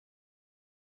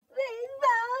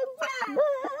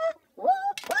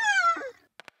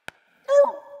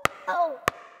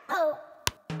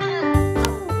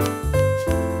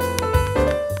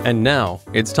And now,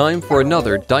 it's time for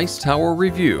another Dice Tower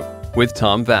review with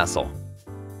Tom Vasel.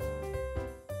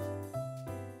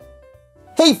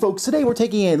 Hey folks, today we're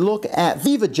taking a look at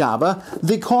VivaJava,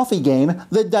 the coffee game,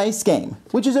 the dice game,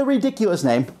 which is a ridiculous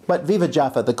name, but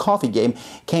VivaJava, the coffee game,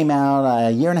 came out a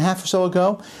year and a half or so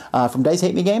ago from Dice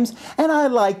Hate Me Games, and I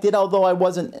liked it, although I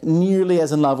wasn't nearly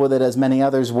as in love with it as many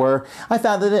others were. I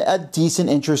found it a decent,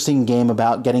 interesting game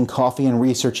about getting coffee and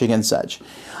researching and such.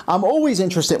 I'm always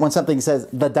interested when something says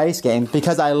the dice game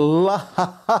because I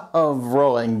love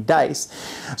rolling dice.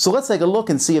 So let's take a look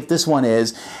and see if this one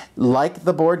is like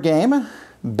the board game,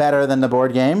 better than the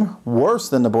board game, worse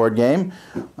than the board game.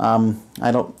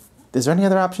 Is there any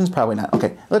other options? Probably not.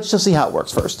 Okay, let's just see how it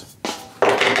works first.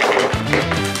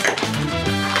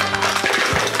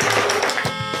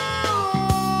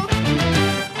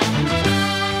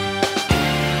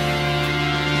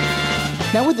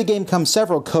 Now with the game comes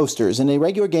several coasters. In a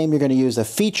regular game, you're going to use a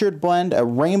featured blend, a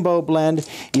rainbow blend.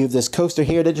 You have this coaster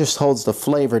here that just holds the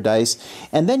flavor dice.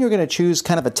 And then you're going to choose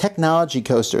kind of a technology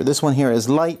coaster. This one here is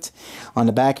light. On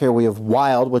the back here we have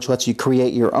wild, which lets you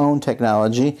create your own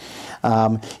technology.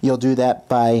 You'll do that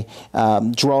by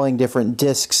drawing different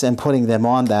discs and putting them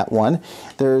on that one.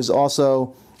 There's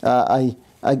also a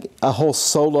whole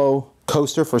solo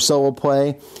coaster for solo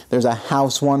play. There's a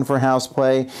house one for house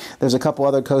play. There's a couple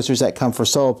other coasters that come for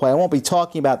solo play. I won't be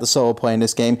talking about the solo play in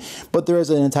this game, but there is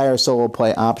an entire solo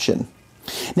play option.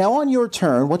 Now on your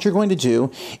turn, what you're going to do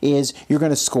is you're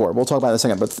going to score. We'll talk about it in a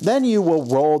second, but then you will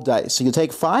roll dice. So you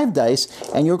take 5 dice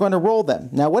and you're going to roll them.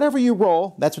 Now whatever you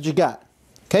roll, that's what you got.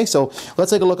 Okay, so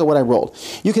let's take a look at what I rolled.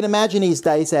 You can imagine these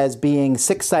dice as being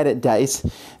 6-sided dice.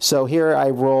 So here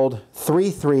I rolled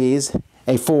 3 threes,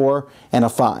 a 4, and a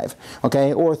 5,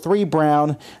 okay, or 3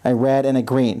 brown, a red, and a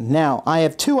green. Now, I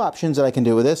have 2 options that I can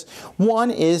do with this.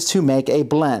 One is to make a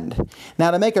blend.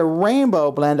 Now, to make a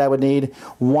rainbow blend, I would need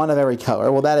 1 of every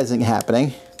color. Well, that isn't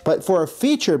happening. But for a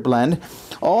featured blend,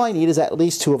 all I need is at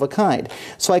least 2 of a kind.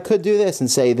 So I could do this and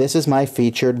say, this is my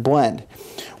featured blend.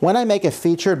 When I make a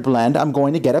featured blend, I'm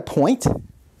going to get a point,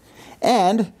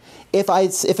 and if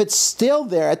it's still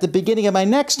there at the beginning of my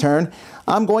next turn,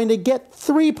 I'm going to get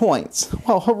 3 points.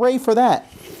 Well, hooray for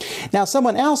that. Now,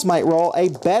 someone else might roll a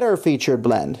better featured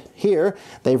blend. Here,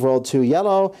 they've rolled 2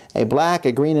 yellow, a black,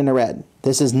 a green, and a red.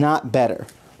 This is not better.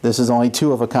 This is only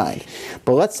 2 of a kind.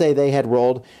 But let's say they had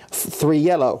rolled 3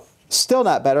 yellow. Still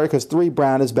not better because 3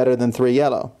 brown is better than 3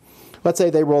 yellow. Let's say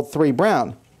they rolled 3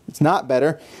 brown. It's not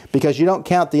better because you don't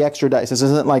count the extra dice. This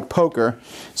isn't like poker,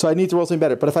 so I need to roll something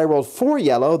better. But if I rolled 4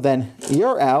 yellow, then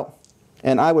you're out,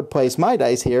 and I would place my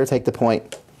dice here, take the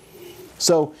point.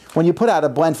 So when you put out a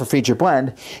blend for feature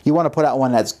blend, you want to put out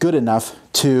one that's good enough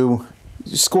to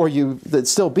score that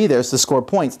still be there to score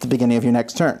points at the beginning of your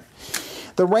next turn.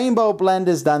 The rainbow blend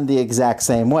is done the exact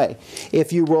same way.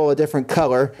 If you roll a different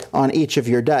color on each of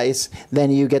your dice,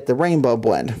 then you get the rainbow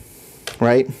blend,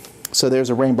 right? So there's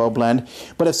a rainbow blend,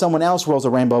 but if someone else rolls a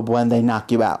rainbow blend, they knock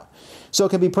you out. So it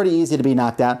can be pretty easy to be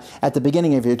knocked out. At the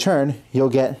beginning of your turn, you'll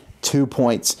get 2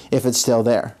 points if it's still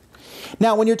there.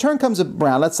 Now, when your turn comes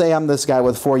around, let's say I'm this guy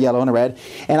with 4 yellow and a red,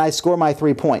 and I score my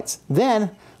 3 points.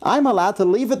 Then I'm allowed to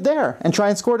leave it there and try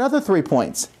and score another 3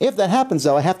 points. If that happens,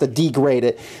 though, I have to degrade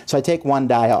it, so I take 1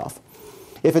 die off.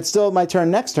 If it's still my turn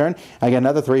next turn, I get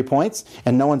another 3 points,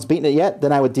 and no one's beaten it yet,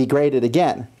 then I would degrade it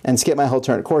again and skip my whole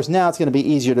turn. Of course, now it's going to be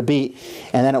easier to beat,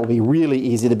 and then it will be really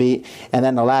easy to beat, and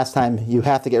then the last time you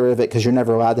have to get rid of it because you're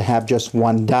never allowed to have just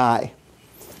 1 die.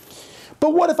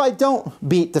 But what if I don't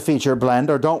beat the feature blend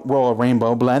or don't roll a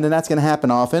rainbow blend, and that's going to happen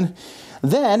often?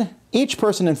 Then each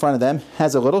person in front of them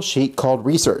has a little sheet called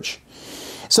research.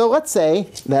 So let's say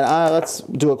that let's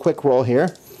do a quick roll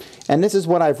here, and this is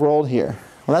what I've rolled here.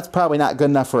 Well, that's probably not good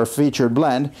enough for a featured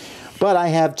blend, but I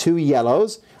have 2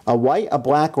 yellows, a white, a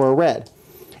black, or a red.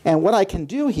 And what I can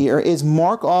do here is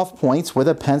mark off points with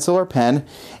a pencil or pen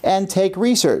and take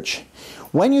research.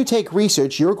 When you take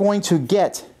research, you're going to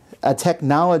get a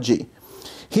technology.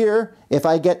 Here, if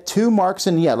I get 2 marks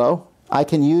in yellow, I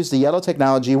can use the yellow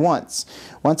technology once.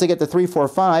 Once I get to 3, 4,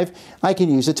 5, I can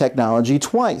use the technology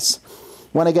twice.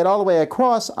 When I get all the way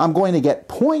across, I'm going to get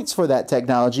points for that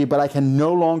technology, but I can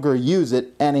no longer use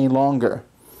it any longer.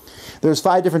 There's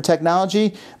 5 different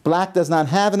technology. Black does not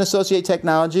have an associate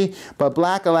technology, but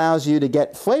black allows you to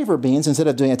get flavor beans instead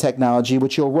of doing a technology,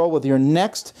 which you'll roll with your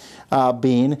next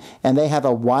bean, and they have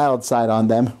a wild side on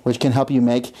them, which can help you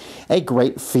make a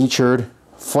great featured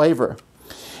flavor.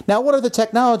 Now, what are the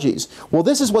technologies? Well,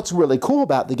 this is what's really cool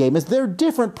about the game, is they're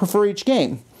different for each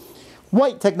game.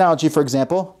 White technology, for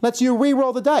example, lets you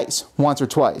re-roll the dice once or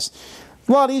twice.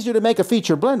 A lot easier to make a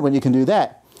feature blend when you can do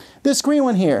that. This green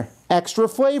one here, extra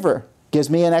flavor, gives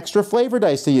me an extra flavor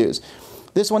dice to use.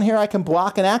 This one here, I can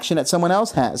block an action that someone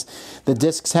else has. The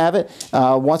discs have it.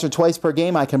 Once or twice per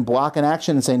game, I can block an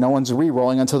action and say no one's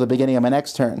re-rolling until the beginning of my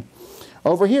next turn.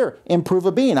 Over here, improve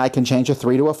a bean. I can change a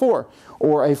 3 to a 4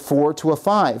 or a 4 to a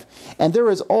 5. And there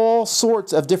is all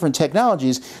sorts of different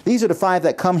technologies. These are the 5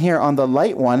 that come here on the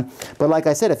light one. But like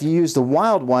I said, if you use the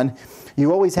wild one,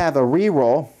 you always have a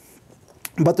re-roll.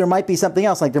 But there might be something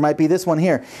else, like there might be this one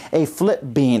here, a flip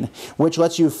bean, which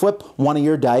lets you flip one of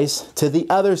your dice to the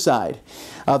other side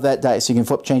of that dice. You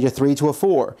can change a 3 to a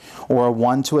 4 or a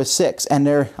 1 to a 6. And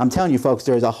there, I'm telling you folks,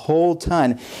 there's a whole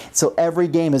ton. So every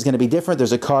game is going to be different.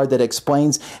 There's a card that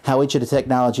explains how each of the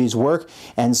technologies work.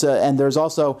 And there's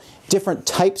also different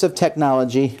types of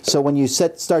technology. So when you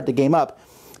start the game up,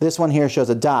 this one here shows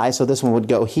a die, so this one would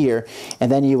go here.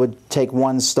 And then you would take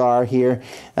 1 star here.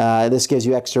 This gives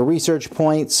you extra research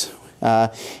points.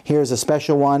 Here's a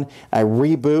special one, a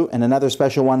reboot, and another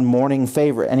special one, morning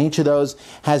favorite. And each of those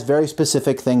has very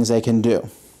specific things they can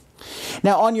do.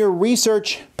 Now on your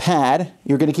research pad,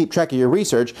 you're going to keep track of your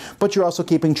research, but you're also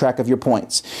keeping track of your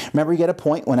points. Remember, you get a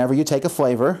point whenever you take a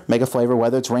flavor, make a flavor,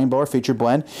 whether it's rainbow or featured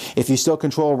blend. If you still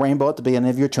control rainbow at the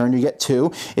beginning of your turn, you get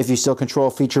 2. If you still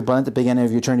control featured blend at the beginning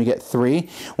of your turn, you get 3.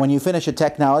 When you finish a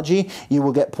technology, you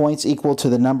will get points equal to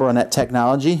the number on that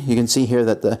technology. You can see here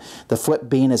that the flip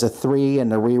bean is a 3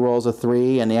 and the reroll is a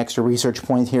 3 and the extra research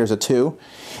point here is a 2.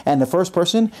 And the first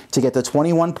person to get the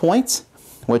 21 points,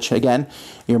 which again,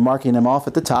 you're marking them off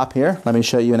at the top here. Let me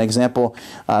show you an example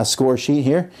score sheet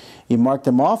here. You mark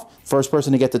them off. First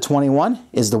person to get to 21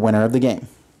 is the winner of the game.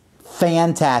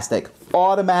 Fantastic.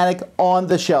 Automatic on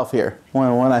the shelf here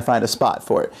when I find a spot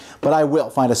for it. But I will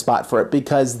find a spot for it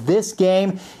because this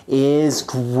game is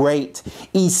great.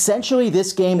 Essentially,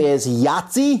 this game is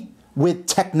Yahtzee with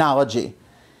technology.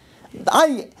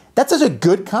 That's such a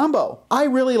good combo. I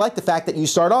really like the fact that you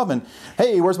start off and,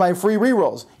 hey, where's my free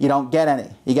rerolls? You don't get any.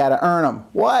 You got to earn them.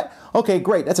 What? Okay,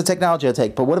 great. That's a technology I'll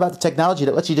take. But what about the technology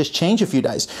that lets you just change a few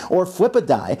dice or flip a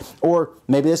die? Or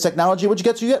maybe this technology which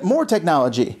gets you get more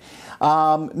technology.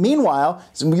 Meanwhile,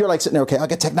 you're like sitting there, okay, I'll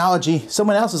get technology.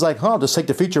 Someone else is like, oh, I'll just take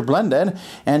the feature blend in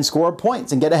and score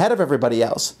points and get ahead of everybody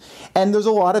else. And there's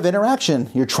a lot of interaction.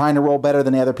 You're trying to roll better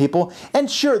than the other people. And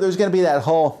sure, there's going to be that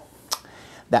whole,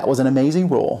 that was an amazing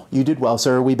roll. You did well,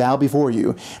 sir. We bow before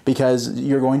you because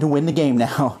you're going to win the game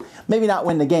now. Maybe not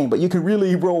win the game, but you can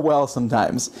really roll well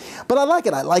sometimes. But I like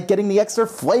it. I like getting the extra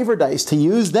flavor dice to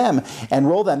use them and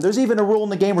roll them. There's even a rule in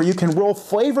the game where you can roll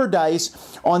flavor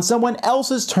dice on someone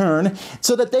else's turn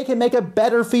so that they can make a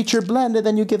better feature blend, and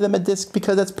then you give them a disc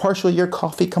because that's partially your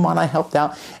coffee. Come on, I helped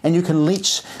out. And you can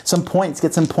leech some points,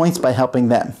 get some points by helping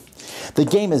them. The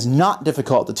game is not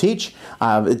difficult to teach.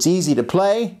 It's easy to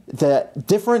play.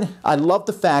 I love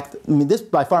the fact, I mean, this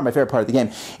by far my favorite part of the game,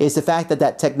 is the fact that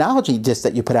that technology disc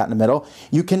that you put out in the middle,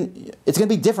 it's going to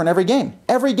be different every game.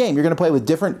 Every game you're going to play with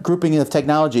different grouping of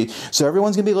technology. So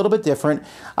everyone's going to be a little bit different.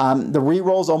 The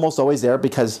re-roll's almost always there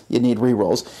because you need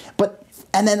re-rolls.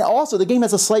 And then also the game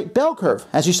has a slight bell curve.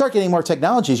 As you start getting more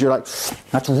technologies, you're like,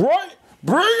 that's right,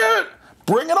 bring it!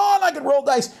 Bring it on, I can roll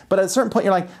dice. But at a certain point,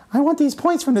 you're like, I want these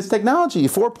points from this technology.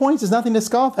 4 points is nothing to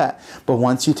scoff at. But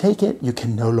once you take it, you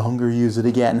can no longer use it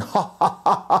again.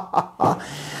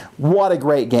 What a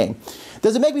great game.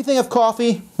 Does it make me think of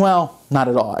coffee? Well, not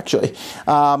at all, actually.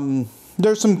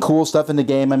 There's some cool stuff in the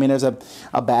game. I mean, there's a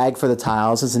bag for the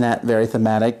tiles. Isn't that very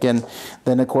thematic? And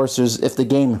then, of course, if the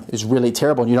game is really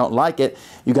terrible and you don't like it,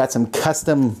 you got some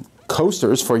custom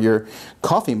coasters for your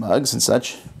coffee mugs and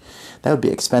such. That would be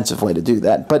an expensive way to do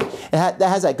that. But that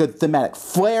has that good thematic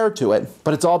flair to it.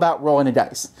 But it's all about rolling a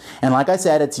dice. And like I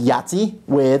said, it's Yahtzee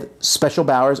with special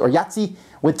powers, or Yahtzee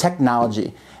with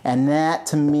technology. And that,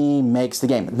 to me, makes the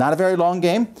game. Not a very long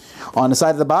game. On the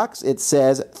side of the box, it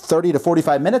says 30 to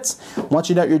 45 minutes. Once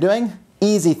you know what you're doing,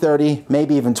 easy 30,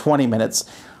 maybe even 20 minutes.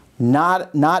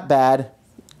 Not bad.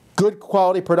 Good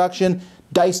quality production.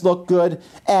 Dice look good.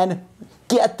 And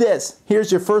get this.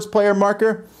 Here's your first player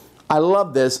marker. I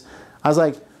love this. I was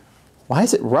like, why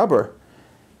is it rubber?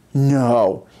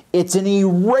 No, it's an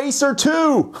eraser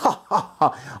too.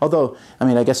 Although, I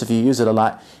mean, I guess if you use it a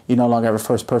lot, you no longer have a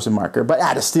first person marker. But I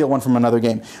had to steal one from another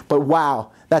game. But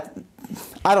wow,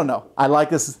 I don't know. I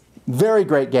like this. Very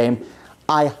great game.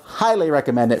 I highly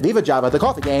recommend it. VivaJava, the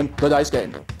coffee game, the dice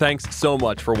game. Thanks so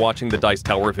much for watching the Dice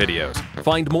Tower videos.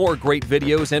 Find more great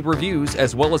videos and reviews,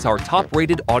 as well as our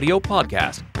top-rated audio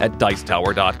podcast at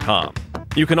Dicetower.com.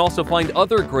 You can also find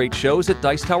other great shows at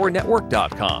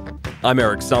DicetowerNetwork.com. I'm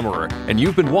Eric Summerer, and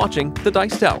you've been watching The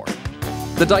Dice Tower.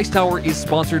 The Dice Tower is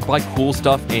sponsored by Cool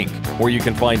Stuff Inc., where you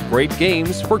can find great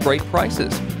games for great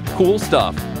prices. Cool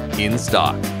Stuff in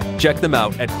stock. Check them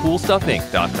out at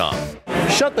coolstuffinc.com.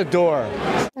 Shut the door.